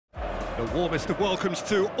The warmest of welcomes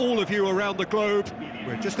to all of you around the globe.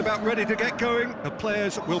 We're just about ready to get going. The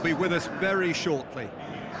players will be with us very shortly.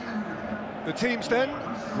 The teams then,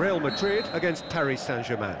 Real Madrid against Paris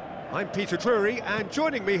Saint-Germain. I'm Peter Drury, and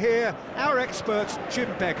joining me here, our expert, Jim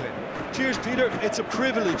Beglin. Cheers, Peter. It's a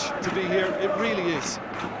privilege to be here. It really is.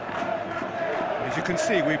 As you can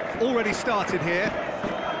see, we've already started here.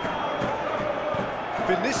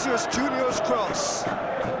 Vinicius Junior's cross.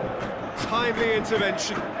 Timely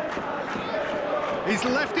intervention. He's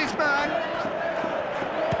left his man.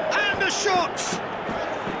 And the shot!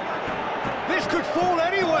 This could fall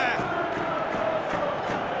anywhere.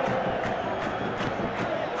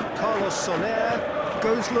 Carlos Soler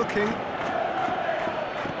Goes looking.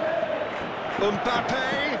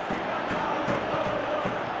 Mbappe.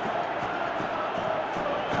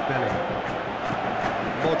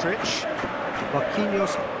 Modric.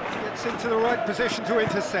 Marquinhos gets into the right position to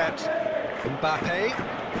intercept. Mbappe.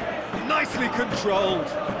 Nicely controlled.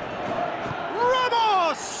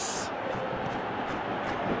 Ramos!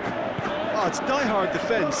 Oh, it's die-hard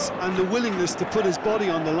defence and the willingness to put his body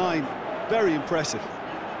on the line. Very impressive.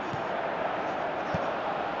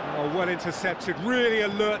 Oh, well intercepted, really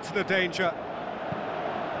alert to the danger.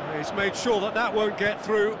 He's made sure that that won't get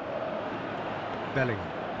through. Bellingham.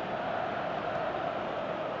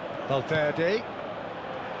 Valverde.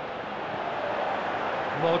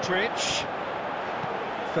 Modric.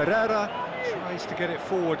 Ferreira tries to get it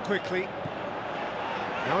forward quickly.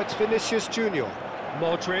 Now it's Vinicius Junior.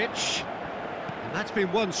 Modric. And that's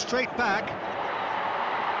been won straight back.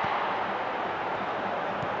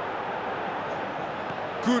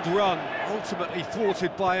 Good run, ultimately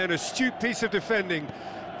thwarted by an astute piece of defending.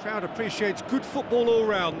 Crowd appreciates good football all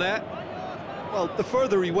round there. Well, the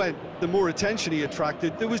further he went, the more attention he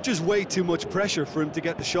attracted. There was just way too much pressure for him to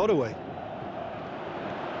get the shot away.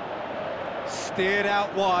 Steered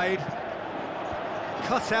out wide.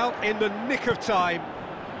 Cut out in the nick of time.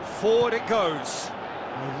 Forward it goes.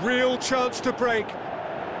 A real chance to break.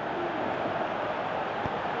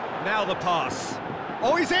 Now the pass.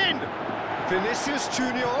 Oh, he's in! Vinicius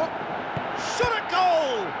Junior. Shot at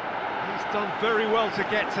goal! He's done very well to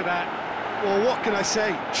get to that. Well, what can I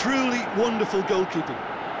say? Truly wonderful goalkeeping.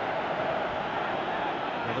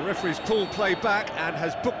 Well, the referee's pulled play back and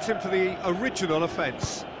has booked him for the original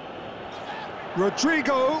offence.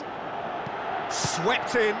 Rodrigo.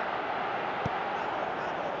 Swept in.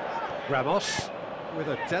 Ramos with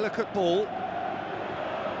a delicate ball.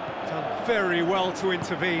 Done very well to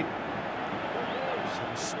intervene.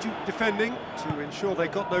 Some astute defending to ensure they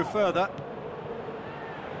got no further.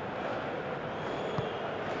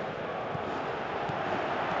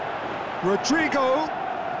 Rodrigo.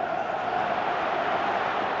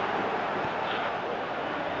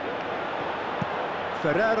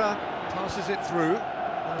 Ferreira passes it through.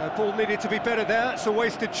 Ball needed to be better there, it's a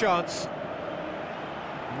wasted chance.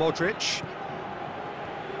 Modric.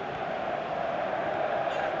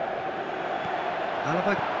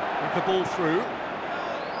 Alaba with the ball through.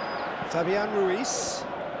 Fabian Ruiz.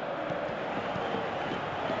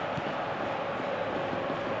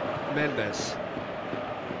 Mendes.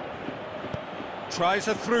 Tries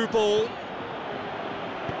a through ball.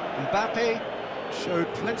 Mbappe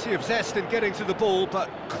showed plenty of zest in getting to the ball, but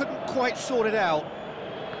couldn't quite sort it out.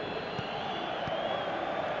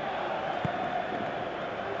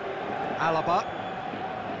 Alaba.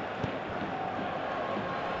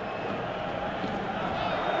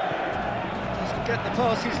 Doesn't get the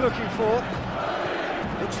pass he's looking for.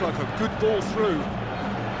 Looks like a good ball through.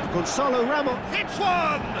 Gonzalo Ramos hits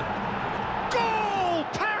one! Goal!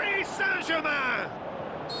 Paris Saint-Germain!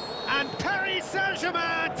 And Paris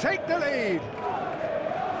Saint-Germain take the lead.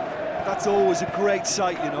 That's always a great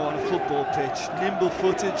sight, you know, on a football pitch.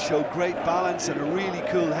 Nimble-footed, showed great balance and a really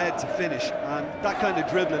cool head to finish. And that kind of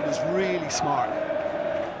dribbling is really smart.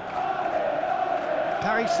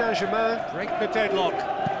 Paris Saint-Germain break the deadlock.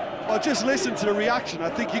 Well, just listen to the reaction. I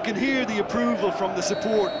think you can hear the approval from the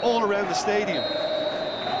support all around the stadium.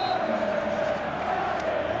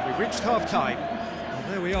 We've reached half-time. Well,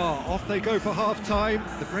 there we are, off they go for half-time.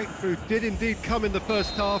 The breakthrough did indeed come in the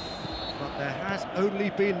first half, but there has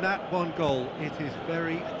only been that one goal. It is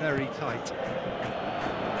very, very tight.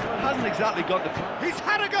 It hasn't exactly got the... He's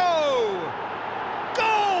had a go!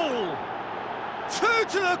 Goal! Two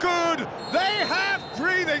to the good! They have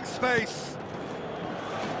breathing space!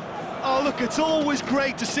 Oh, look, it's always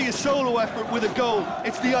great to see a solo effort with a goal.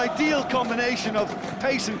 It's the ideal combination of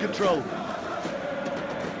pace and control.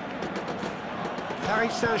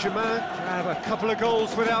 Paris Saint-Germain have a couple of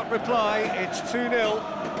goals without reply. It's 2-0.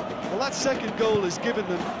 Well, that second goal has given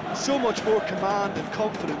them so much more command and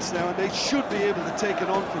confidence now, and they should be able to take it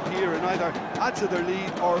on from here and either add to their lead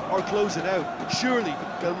or close it out. Surely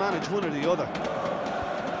they'll manage one or the other.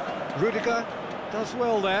 Rudiger does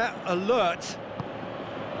well there, alert.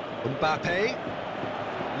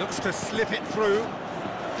 Mbappe looks to slip it through.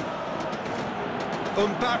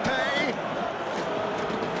 Mbappe!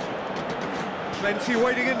 Plenty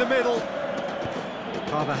waiting in the middle.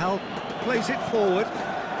 Carvajal plays it forward.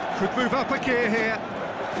 Could move up a gear here.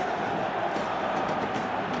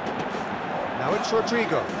 Now it's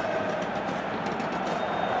Rodrigo.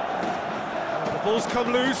 The ball's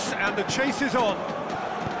come loose and the chase is on.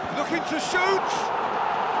 Looking to shoot!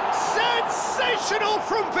 Sensational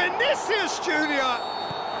from Vinicius Junior!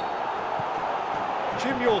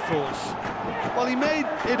 Jim, your thoughts? Well, he made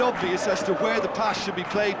it obvious as to where the pass should be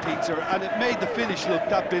played, Peter, and it made the finish look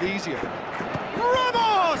that bit easier.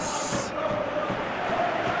 Ramos!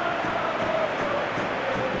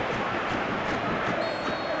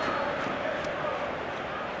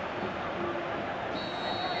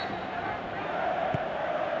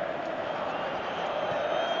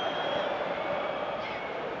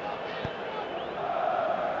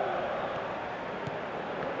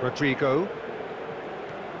 Rodrigo.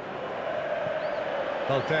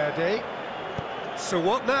 Valverde. So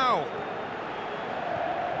what now?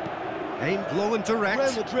 Aimed low and direct.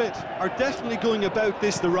 Real Madrid are definitely going about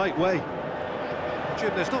this the right way.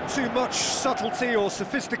 Jim, there's not too much subtlety or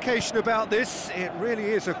sophistication about this. It really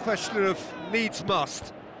is a question of needs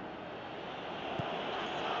must.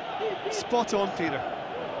 Spot on, Peter.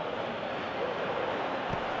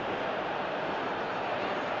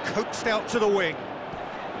 Coaxed out to the wing.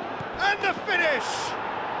 And the finish!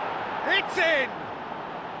 It's in!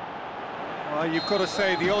 Well, you've got to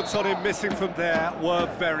say the odds on him missing from there were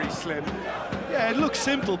very slim. Yeah, it looks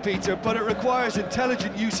simple, Peter, but it requires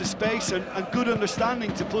intelligent use of space and good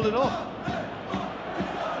understanding to pull it off.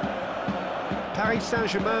 Paris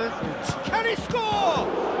Saint-Germain. Can he score?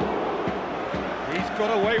 He's got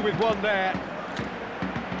away with one there.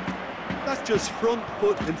 That's just front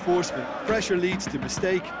foot enforcement. Pressure leads to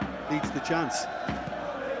mistake, leads to chance.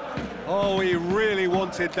 Oh, he really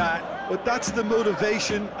wanted that. But that's the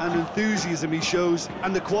motivation and enthusiasm he shows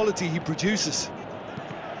and the quality he produces.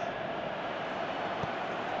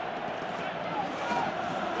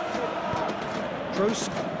 Kroos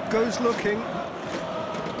goes looking.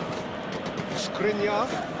 Skriniar.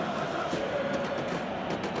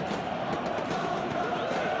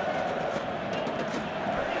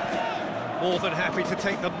 More than happy to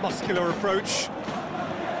take the muscular approach.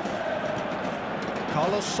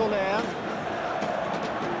 Carlos Soler.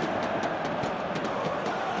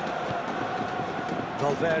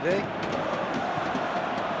 Valverde.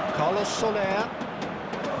 Carlos Soler.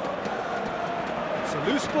 It's a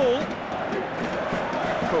loose ball.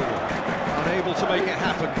 Unable to make it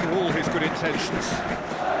happen for all his good intentions.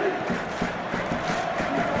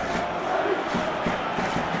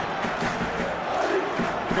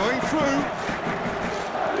 Going through.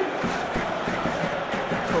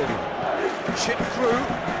 Chip through.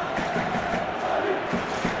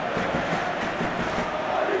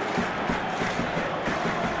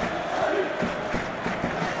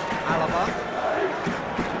 Alaba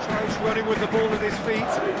tries running with the ball at his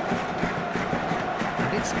feet.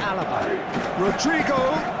 And it's Alaba. Rodrigo,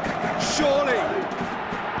 surely.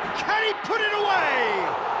 Can he put it away?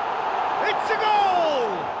 It's a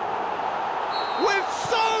goal! With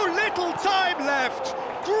so little time left,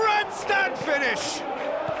 grandstand finish.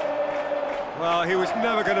 Well, he was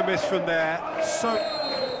never going to miss from there. So,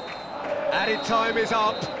 added time is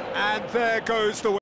up, and there goes the